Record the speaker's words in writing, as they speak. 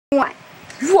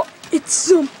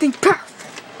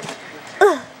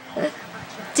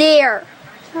dear.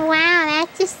 Wow,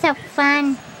 that's just so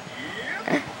fun.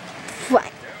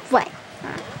 What?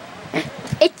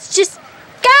 It's just...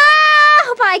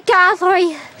 Oh my God, Lori.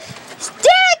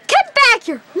 Dad, come back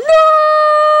here. No!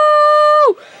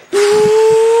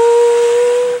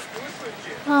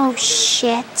 Oh,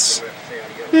 shit.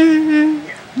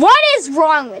 What is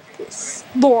wrong with this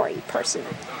Lori person?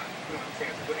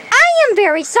 I am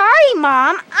very sorry,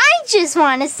 Mom. I just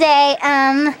want to say,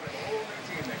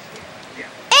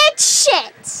 it's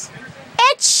shit.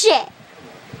 It's shit.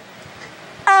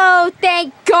 Oh,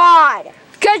 thank God.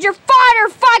 Because your father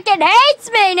fucking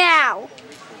hates me now.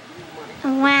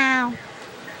 Wow.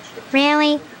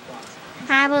 Really?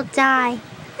 I will die.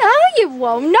 No, you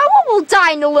won't. No one will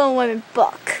die in the Little Women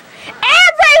book.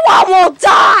 Everyone will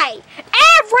die.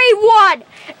 Everyone.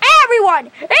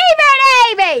 Even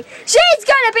Amy. She's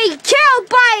gonna be killed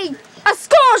by a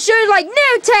school shooter like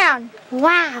Newtown.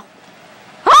 Wow.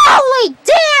 Holy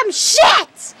damn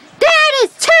shit! That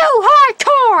is too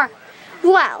hardcore!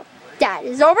 Well, that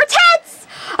is over tense.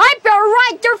 I better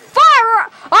write your father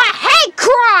a hate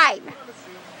crime!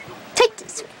 Take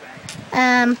this.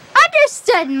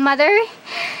 Understood, Mother.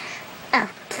 Oh,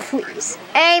 please.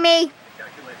 Amy.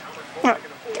 Oh,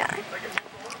 God.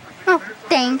 Oh,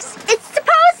 thanks. It's the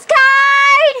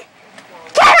postcard!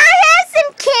 Can I have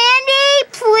some candy,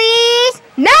 please?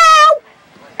 No!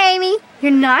 Amy,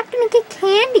 you're not gonna get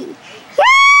candy. Yay!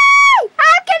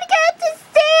 I'm gonna get to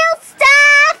steal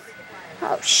stuff!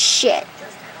 Oh, shit.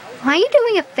 Why are you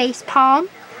doing a face palm?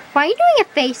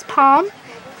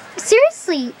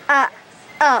 Seriously,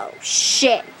 oh,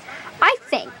 shit. I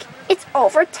think it's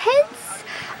over tense.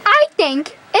 I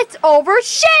think it's over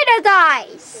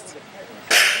shitadized.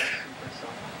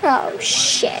 Oh,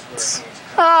 shit.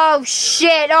 Oh,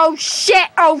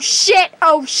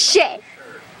 shit.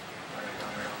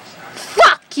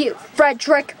 Fuck you,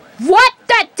 Frederick. What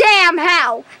the damn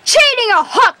hell? Cheating a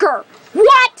hooker.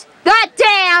 What the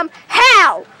damn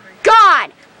hell?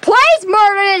 God, please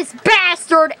murder this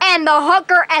bastard and the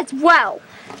hooker as well.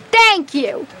 Thank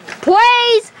you.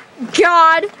 Please,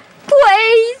 God,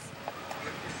 please.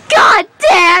 God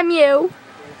damn you.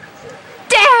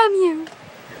 Damn you.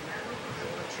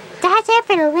 That's it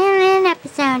for the Women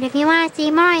episode. If you want to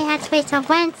see more, you have to wait till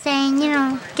Wednesday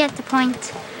and, get the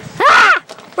point. Ah!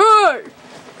 Hey,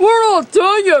 we're not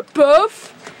done yet,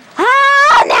 Beth.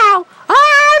 Oh, no.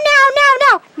 Oh,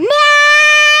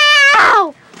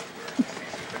 no.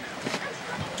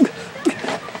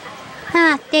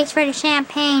 Thanks for the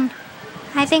champagne.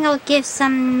 I think I'll give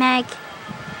some Meg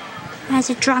as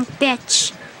a drunk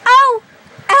bitch. Oh,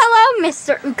 hello,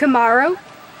 Mr. Ukamaru.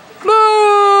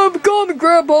 Mom, call me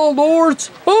Grandpa Lawrence.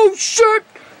 Oh, shit.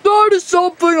 That is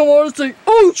something I want to say.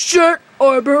 Oh, shit.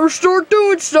 I better start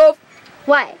doing stuff.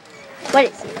 What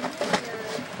is it?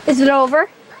 Is it over?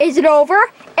 Yes,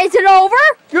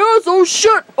 oh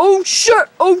shit,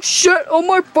 oh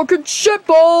my fucking shit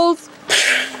balls.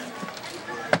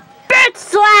 Bitch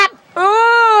slap!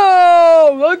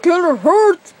 Oh, that kinda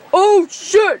hurts. Oh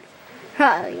shit.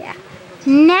 Oh, yeah.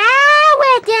 Now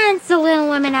we're done with the Little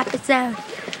Women episode.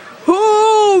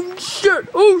 Oh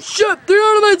shit, the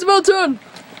anime's about done.